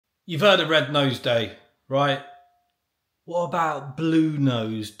You've heard of Red Nose Day, right? What about Blue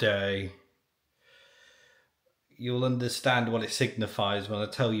Nose Day? You'll understand what it signifies when I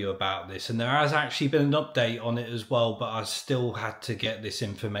tell you about this. And there has actually been an update on it as well, but I still had to get this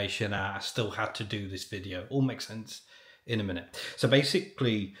information out. I still had to do this video. All makes sense in a minute. So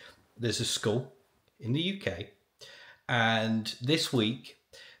basically, there's a school in the UK, and this week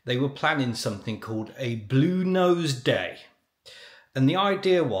they were planning something called a Blue Nose Day. And the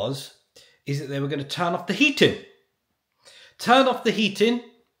idea is that they were going to turn off the heating. Turn off the heating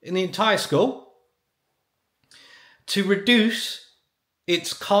in the entire school to reduce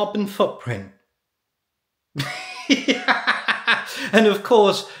its carbon footprint. And of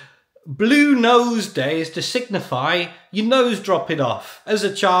course, Blue Nose Day is to signify your nose dropping off as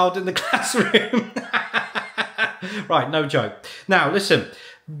a child in the classroom. Right, no joke. Now listen,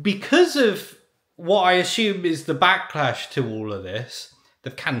 because of what I assume is the backlash to all of this,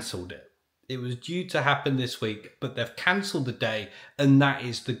 they've cancelled it. It was due to happen this week, but they've cancelled the day, and that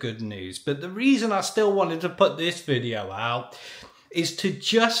is the good news. But the reason I still wanted to put this video out is to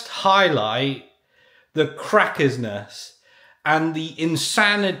just highlight the crackersness and the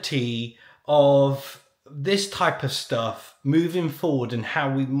insanity of this type of stuff moving forward, and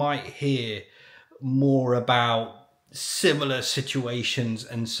how we might hear more about similar situations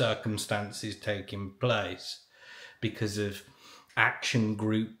and circumstances taking place because of action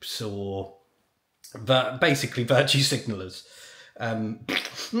groups or basically virtue signalers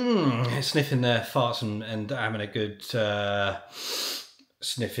sniffing their farts and having a good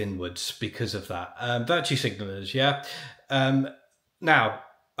sniff inwards because of that. Virtue signalers, yeah. Now,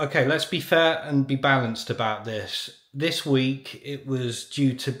 okay, let's be fair and be balanced about this. This week it was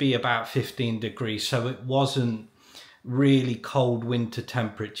due to be about 15 degrees, so it wasn't really cold winter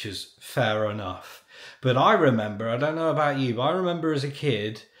temperatures, fair enough. But I remember, I don't know about you, but I remember as a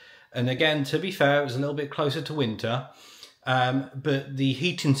kid, and again, to be fair, it was a little bit closer to winter, but the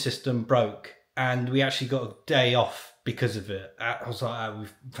heating system broke and we actually got a day off because of it. I was like, we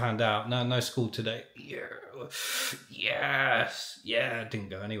found out, no school today. Yes, yeah, didn't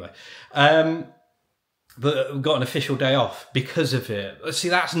go anyway. But we got an official day off because of it. See,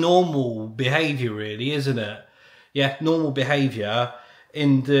 that's normal behaviour really, isn't it? Yeah, normal behaviour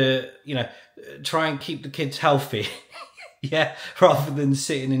in the, try and keep the kids healthy. Yeah, rather than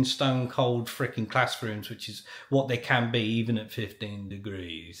sitting in stone cold freaking classrooms, which is what they can be even at 15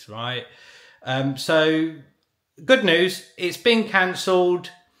 degrees, right? So good news, it's been cancelled,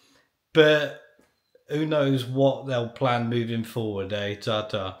 but who knows what they'll plan moving forward, eh?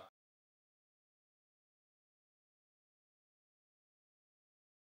 Ta-ta.